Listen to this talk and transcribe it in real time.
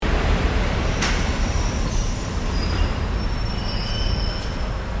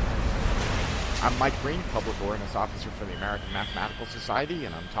I'm Mike Green, Public Awareness Officer for the American Mathematical Society,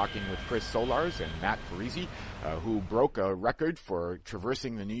 and I'm talking with Chris Solars and Matt Parisi, who broke a record for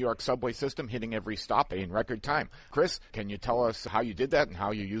traversing the New York subway system, hitting every stop in record time. Chris, can you tell us how you did that and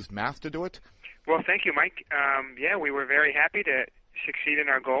how you used math to do it? Well, thank you, Mike. We were very happy to succeed in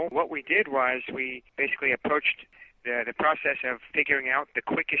our goal. What we did was we basically approached the process of figuring out the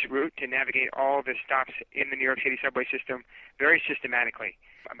quickest route to navigate all the stops in the New York City subway system very systematically.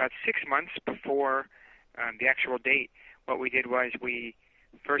 About 6 months before the actual date, what we did was we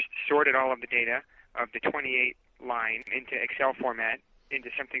first sorted all of the data of the 28 line into Excel format into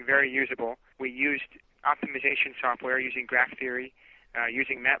something very usable. We used optimization software using graph theory,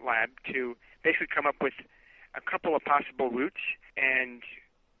 using MATLAB to basically come up with a couple of possible routes, and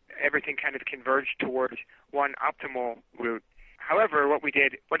everything kind of converged towards one optimal route. However, what we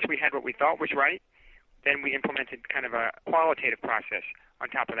did, once we had what we thought was right, then we implemented kind of a qualitative process on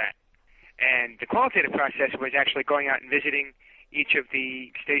top of that. And the qualitative process was actually going out and visiting each of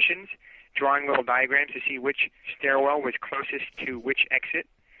the stations, drawing little diagrams to see which stairwell was closest to which exit.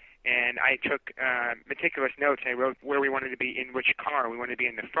 And I took meticulous notes. I wrote where we wanted to be in which car. We wanted to be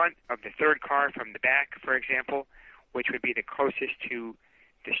in the front of the third car from the back, for example, which would be the closest to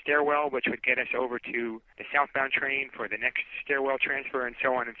the stairwell, which would get us over to the southbound train for the next stairwell transfer, and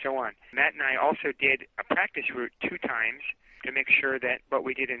so on and so on. Matt and I also did a practice route 2 times to make sure that what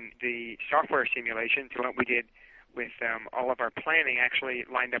we did in the software simulation to what we did with all of our planning actually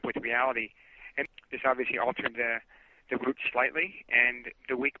lined up with reality. And this obviously altered the route slightly, and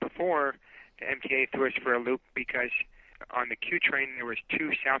the week before, the MTA threw us for a loop because on the Q train there was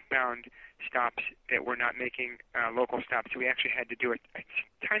 2 southbound stops that were not making local stops, so we actually had to do a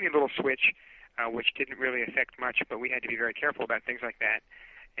tiny little switch, which didn't really affect much, but we had to be very careful about things like that.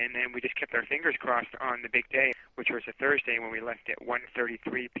 And then we just kept our fingers crossed on the big day, which was a Thursday when we left at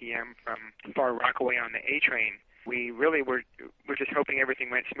 1:33 p.m. from Far Rockaway on the A train. We really were just hoping everything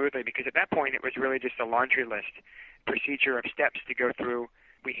went smoothly, because at that point it was really just a laundry list procedure of steps to go through.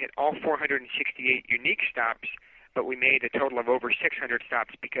 We hit all 468 unique stops, but we made a total of over 600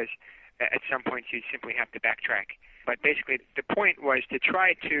 stops because at some points you simply have to backtrack. But basically the point was to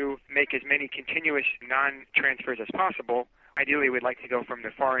try to make as many continuous non-transfers as possible. Ideally we'd like to go from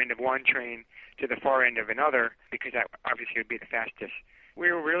the far end of one train to the far end of another, because that obviously would be the fastest. We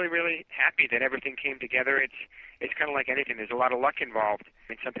were really, really happy that everything came together. It's kind of like anything. There's a lot of luck involved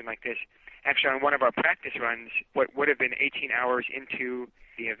in something like this. Actually, on one of our practice runs, what would have been 18 hours into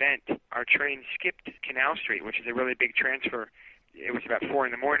the event, our train skipped Canal Street, which is a really big transfer. It was about 4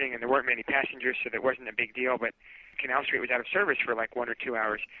 in the morning, and there weren't many passengers, so that wasn't a big deal, but Canal Street was out of service for like 1 or 2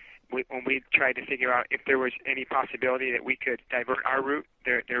 hours. When we tried to figure out if there was any possibility that we could divert our route,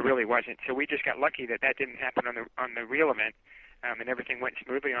 there really wasn't. So we just got lucky that didn't happen on the real event, and everything went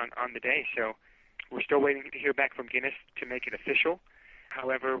smoothly on the day. So we're still waiting to hear back from Guinness to make it official.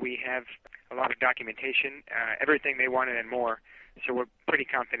 However, we have a lot of documentation, everything they wanted and more, so we're pretty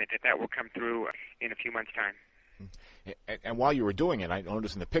confident that will come through in a few months' time. And while you were doing it, I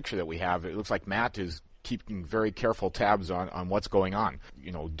noticed in the picture that we have, it looks like Matt is keeping very careful tabs on what's going on,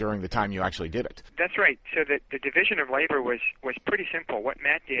 during the time you actually did it. That's right. So the division of labor was pretty simple. What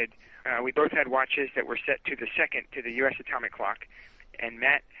Matt did, we both had watches that were set to the second to the U.S. atomic clock, and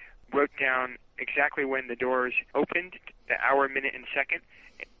Matt wrote down exactly when the doors opened, the hour, minute, and second,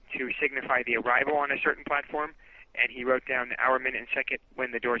 to signify the arrival on a certain platform, and he wrote down the hour, minute, and second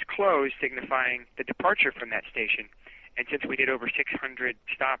when the doors closed, signifying the departure from that station. And since we did over 600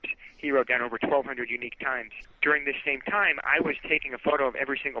 stops, he wrote down over 1,200 unique times. During this same time, I was taking a photo of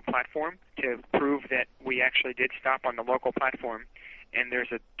every single platform to prove that we actually did stop on the local platform. And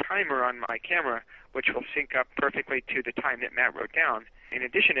there's a timer on my camera which will sync up perfectly to the time that Matt wrote down. In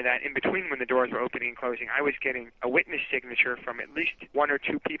addition to that, in between when the doors were opening and closing, I was getting a witness signature from at least 1 or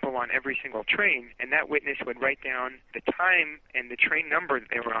 2 people on every single train, and that witness would write down the time and the train number that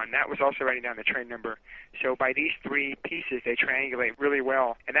they were on. That was also writing down the train number. So by these 3 pieces, they triangulate really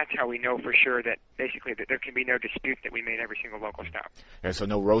well, and that's how we know for sure that basically that there can be no dispute that we made every single local stop. And so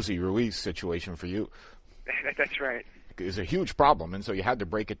no Rosie Ruiz situation for you. That's right. It's a huge problem, and so you had to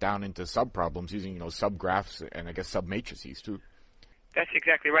break it down into sub-problems using, sub-graphs and I guess sub-matrices too. That's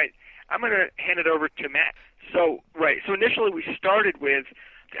exactly right. I'm going to hand it over to Matt. So initially we started with,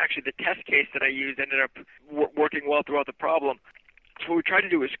 actually the test case that I used ended up working well throughout the problem. So what we tried to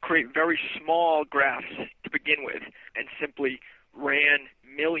do is create very small graphs to begin with, and simply ran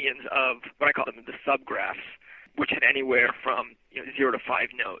millions of what I call them the subgraphs, which had anywhere from 0 to 5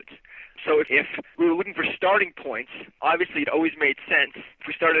 nodes. So if we were looking for starting points, obviously it always made sense if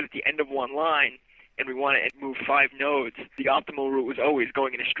we started at the end of one line and we want to move 5 nodes, the optimal route was always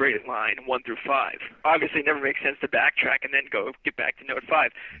going in a straight line, 1 through 5. Obviously, it never makes sense to backtrack and then get back to node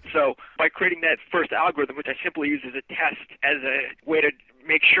 5. So by creating that first algorithm, which I simply use as a test, as a way to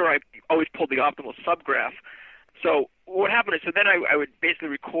make sure I always pulled the optimal subgraph. So what happened is, so then I would basically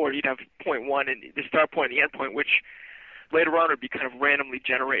record, you'd have point 1 and the start point and the end point, which later on would be kind of randomly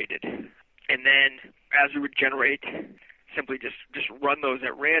generated. And then as we would generate, simply just run those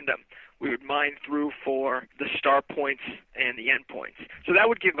at random. We would mine through for the start points and the end points. So that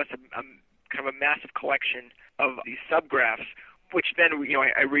would give us a kind of a massive collection of these subgraphs, which then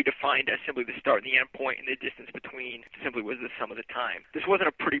I redefined as simply the start and the end point, and the distance between simply was the sum of the time. This wasn't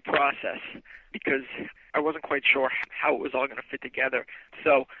a pretty process because I wasn't quite sure how it was all going to fit together.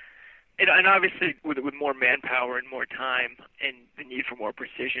 So, and obviously with more manpower and more time and the need for more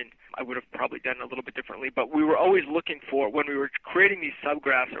precision, I would have probably done it a little bit differently. But we were always looking for, when we were creating these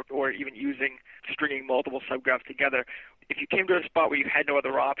subgraphs or even stringing multiple subgraphs together, if you came to a spot where you had no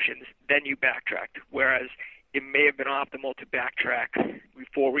other options, then you backtracked. Whereas it may have been optimal to backtrack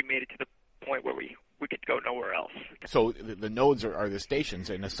before we made it to the point where we could go nowhere else. So the nodes are the stations,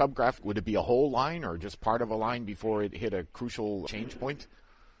 and a subgraph, would it be a whole line or just part of a line before it hit a crucial change point?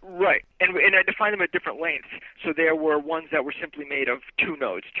 Right, and I defined them at different lengths. So there were ones that were simply made of 2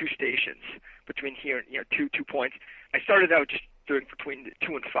 nodes, 2 stations between here, 2 points. I started out just doing between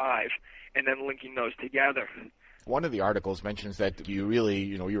 2 and 5, and then linking those together. One of the articles mentions that you really,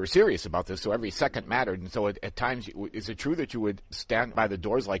 you were serious about this, so every second mattered. And so at times, is it true that you would stand by the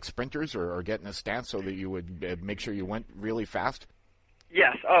doors like sprinters or get in a stance so that you would make sure you went really fast?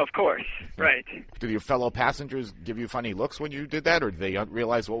 Yes, of course, right. Did your fellow passengers give you funny looks when you did that, or did they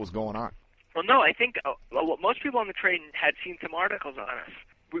realize what was going on? Well, no, I think most people on the train had seen some articles on us.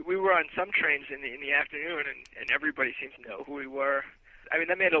 We were on some trains in the afternoon, and everybody seemed to know who we were. I mean,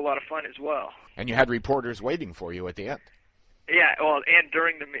 that made it a lot of fun as well. And you had reporters waiting for you at the end. Yeah, well, and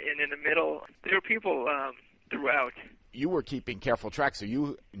in the middle, there were people throughout. You were keeping careful track, so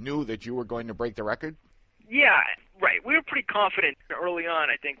you knew that you were going to break the record? Yeah, right. We were pretty confident early on.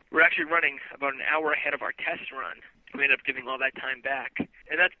 I think we were actually running about an hour ahead of our test run. We ended up giving all that time back.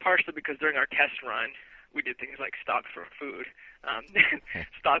 And that's partially because during our test run, we did things like stop for food,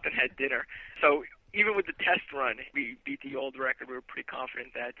 stopped and had dinner. So even with the test run, we beat the old record. We were pretty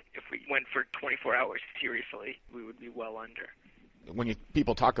confident that if we went for 24 hours seriously, we would be well under. When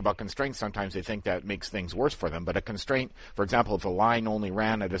people talk about constraints, sometimes they think that makes things worse for them. But a constraint, for example, if a line only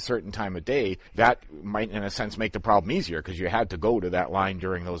ran at a certain time of day, that might, in a sense, make the problem easier because you had to go to that line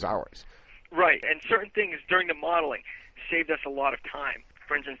during those hours. Right, and certain things during the modeling saved us a lot of time.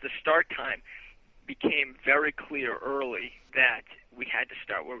 For instance, the start time became very clear early that we had to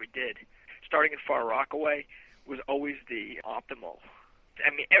start where we did. Starting in Far Rockaway was always the optimal. I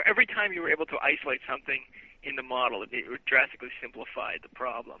mean, every time you were able to isolate something in the model, it would drastically simplify the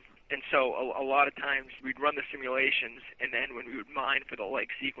problem. And so a lot of times we'd run the simulations, and then when we would mine for the like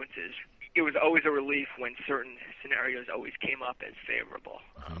sequences, it was always a relief when certain scenarios always came up as favorable,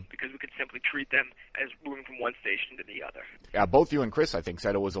 because we could simply treat them as moving from one station to the other. Both you and Chris, I think,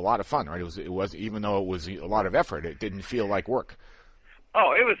 said it was a lot of fun, right? It was even though it was a lot of effort, it didn't feel like work.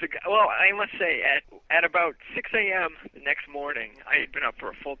 Oh, it was well, I must say, at about 6 a.m. the next morning, I had been up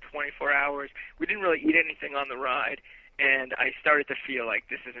for a full 24 hours. We didn't really eat anything on the ride, and I started to feel like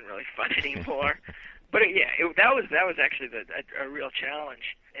this isn't really fun anymore. But that was actually a real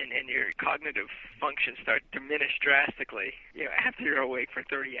challenge, and your cognitive functions start to diminish drastically. After you're awake for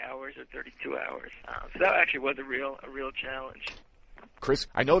 30 hours or 32 hours. So that actually was a real challenge. Chris,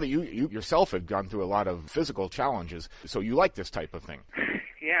 I know that you yourself have gone through a lot of physical challenges, so you like this type of thing.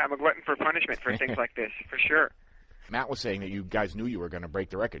 Yeah, I'm a glutton for punishment for things like this, for sure. Matt was saying that you guys knew you were going to break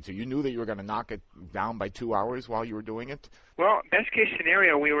the record, so you knew that you were going to knock it down by 2 hours while you were doing it? Well, best case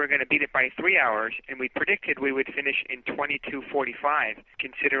scenario, we were going to beat it by 3 hours, and we predicted we would finish in 22:45,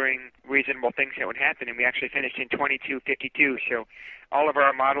 considering reasonable things that would happen, and we actually finished in 22:52. So all of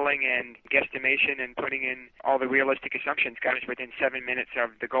our modeling and guesstimation and putting in all the realistic assumptions got us within 7 minutes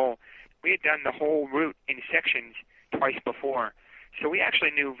of the goal. We had done the whole route in sections twice before, so we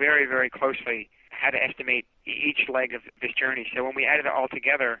actually knew very, very closely how to estimate each leg of this journey. So when we added it all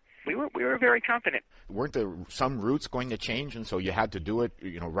together, we were very confident. Weren't there some routes going to change, and so you had to do it,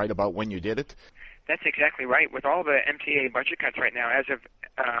 right about when you did it? That's exactly right. With all the MTA budget cuts right now, as of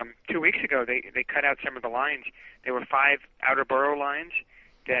 2 weeks ago, they cut out some of the lines. There were 5 outer borough lines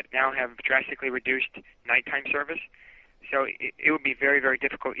that now have drastically reduced nighttime service. So it would be very, very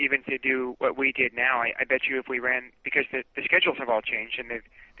difficult even to do what we did now. I bet you if we ran, because the schedules have all changed, and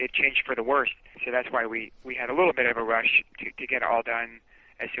they've changed for the worst. So that's why we had a little bit of a rush to get it all done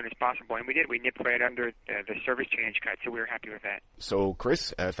as soon as possible. And we did. We nipped right under the service change cut, so we were happy with that. So,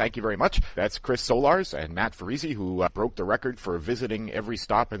 Chris, thank you very much. That's Chris Solars and Matt Farisi, who broke the record for visiting every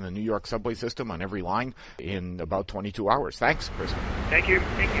stop in the New York subway system on every line in about 22 hours. Thanks, Chris. Thank you.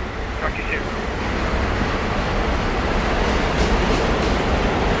 Talk to you soon.